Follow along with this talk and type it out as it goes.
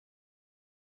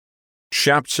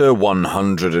Chapter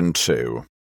 102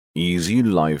 Easy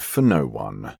Life for No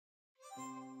One.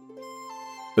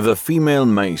 The female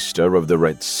maester of the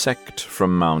Red Sect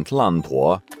from Mount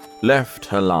Lantuo left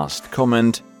her last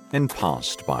comment and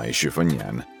passed by Xu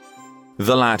Fengnian.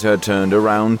 The latter turned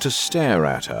around to stare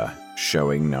at her,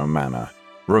 showing no manner.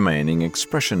 Remaining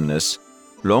expressionless,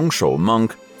 Longshou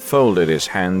Monk folded his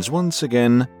hands once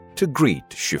again to greet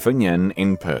Xu Fengnian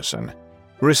in person.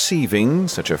 Receiving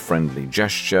such a friendly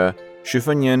gesture, Xu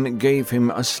Fengnian gave him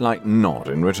a slight nod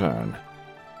in return.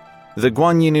 The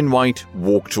Guanyin in white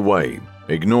walked away,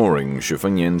 ignoring Xu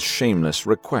Fengnian's shameless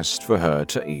request for her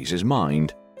to ease his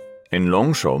mind, and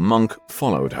Longshou Monk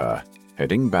followed her,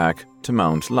 heading back to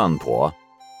Mount Lantuo.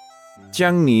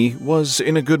 Jiang Ni was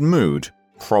in a good mood,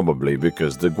 probably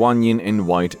because the Guanyin in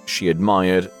white she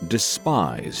admired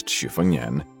despised Xu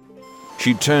Fengnian.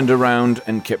 She turned around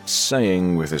and kept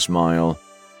saying with a smile,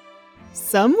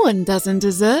 "Someone doesn't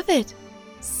deserve it.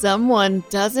 Someone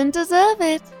doesn't deserve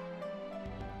it."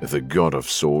 The god of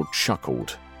sword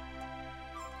chuckled.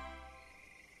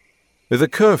 The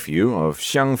curfew of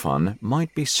Xiangfan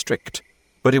might be strict,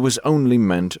 but it was only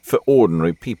meant for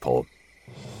ordinary people.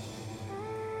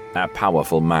 A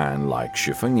powerful man like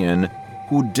Xu Fengnian,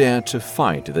 who dared to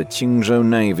fight the Qingzhou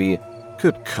Navy,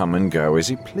 could come and go as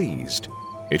he pleased.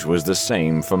 It was the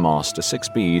same for Master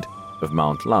Sixspeed of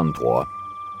Mount Lantuo.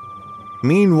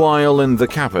 Meanwhile, in the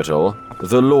capital,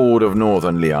 the Lord of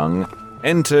Northern Liang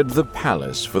entered the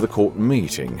palace for the court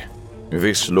meeting.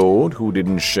 This lord, who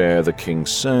didn't share the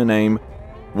king's surname,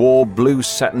 wore blue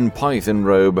satin python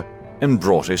robe and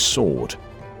brought his sword.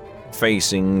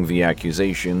 Facing the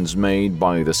accusations made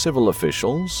by the civil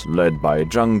officials, led by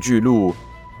Zhang Julu,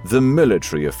 the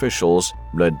military officials,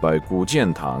 led by Gu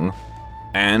Jiantang,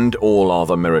 and all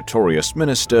other meritorious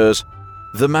ministers,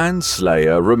 the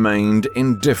manslayer remained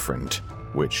indifferent,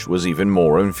 which was even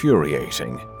more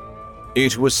infuriating.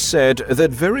 It was said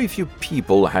that very few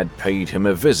people had paid him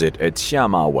a visit at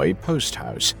Xiamawei post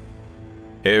house.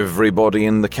 Everybody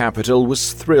in the capital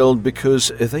was thrilled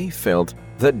because they felt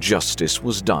that justice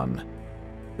was done.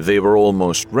 They were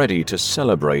almost ready to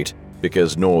celebrate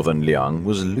because Northern Liang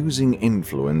was losing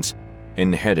influence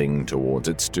and heading towards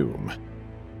its doom.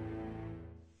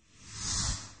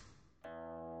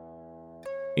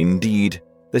 Indeed,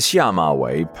 the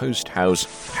Xiamawei post house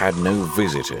had no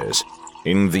visitors.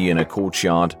 In the inner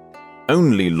courtyard,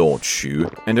 only Lord Xu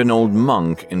and an old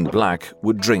monk in black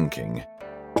were drinking.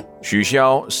 Xu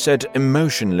Xiao said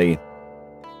emotionally,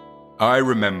 "I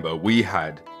remember we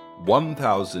had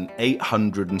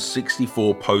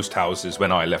 1,864 post houses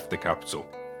when I left the capital.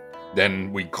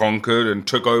 Then we conquered and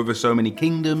took over so many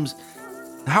kingdoms.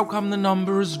 How come the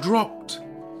number has dropped?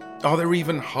 Are there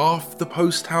even half the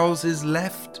post houses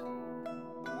left?"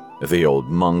 The old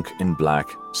monk in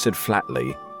black said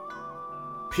flatly,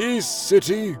 "Peace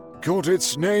City got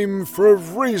its name for a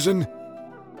reason.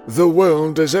 The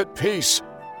world is at peace.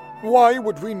 Why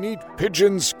would we need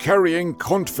pigeons carrying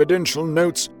confidential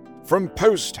notes from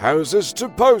post houses to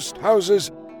post houses?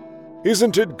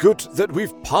 Isn't it good that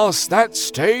we've passed that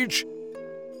stage?"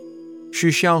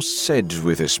 Xu Xiao said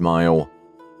with a smile,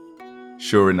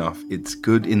 "Sure enough, it's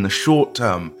good in the short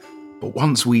term, but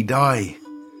once we die,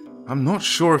 I'm not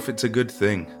sure if it's a good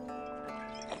thing."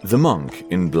 The monk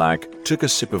in black took a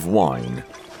sip of wine,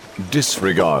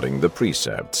 disregarding the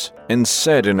precepts, and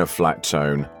said in a flat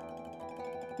tone,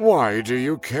 "Why do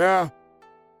you care?"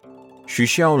 Xu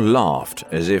Xiao laughed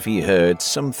as if he heard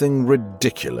something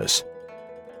ridiculous.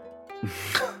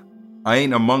 "I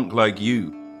ain't a monk like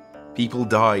you. People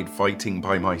died fighting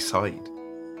by my side.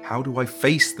 How do I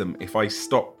face them if I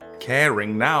stop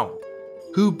caring now?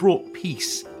 Who brought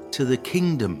peace to the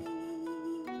kingdom?"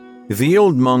 The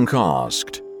old monk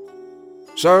asked,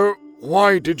 "So,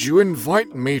 why did you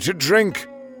invite me to drink?"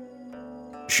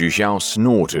 Xu Xiao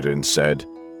snorted and said,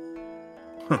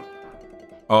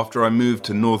 "After I moved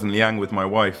to Northern Liang with my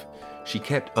wife, she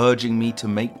kept urging me to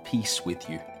make peace with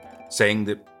you, saying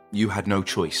that you had no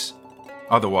choice.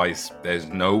 Otherwise, there's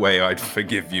no way I'd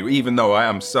forgive you, even though I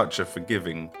am such a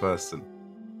forgiving person."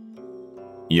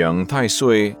 Young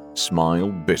Taisui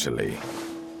smiled bitterly.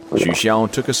 Xu Xiao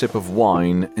took a sip of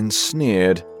wine and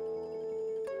sneered,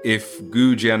 "If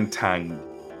Gu Jiantang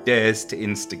dares to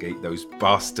instigate those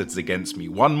bastards against me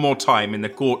one more time in the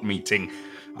court meeting,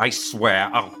 I swear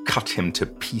I'll cut him to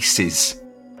pieces."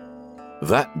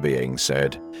 That being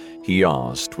said, he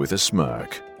asked with a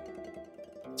smirk,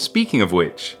 "Speaking of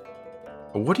which,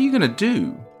 what are you going to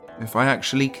do if I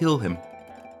actually kill him?"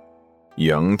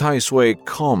 Young Taisui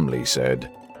calmly said,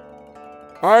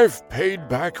 "I've paid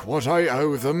back what I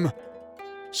owe them.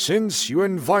 Since you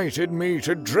invited me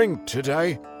to drink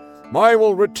today, I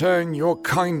will return your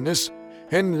kindness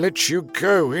and let you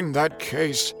go in that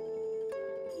case.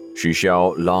 Xu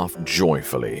Xiao laughed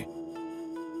joyfully.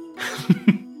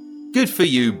 Good for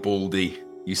you, Baldy.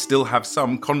 You still have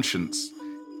some conscience.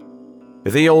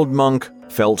 The old monk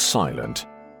fell silent.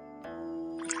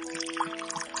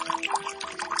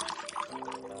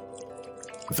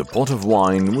 The pot of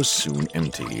wine was soon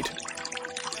emptied.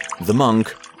 The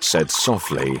monk said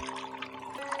softly,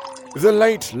 The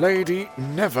late lady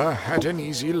never had an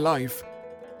easy life.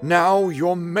 Now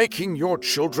you're making your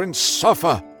children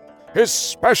suffer,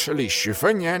 especially Xu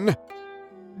Fengnian.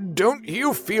 Don't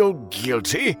you feel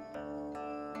guilty?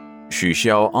 Xu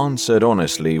Xiao answered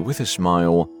honestly with a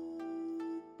smile.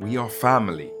 We are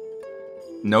family.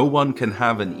 No one can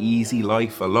have an easy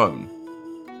life alone.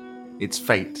 It's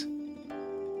fate.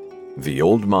 The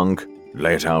old monk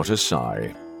let out a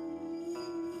sigh.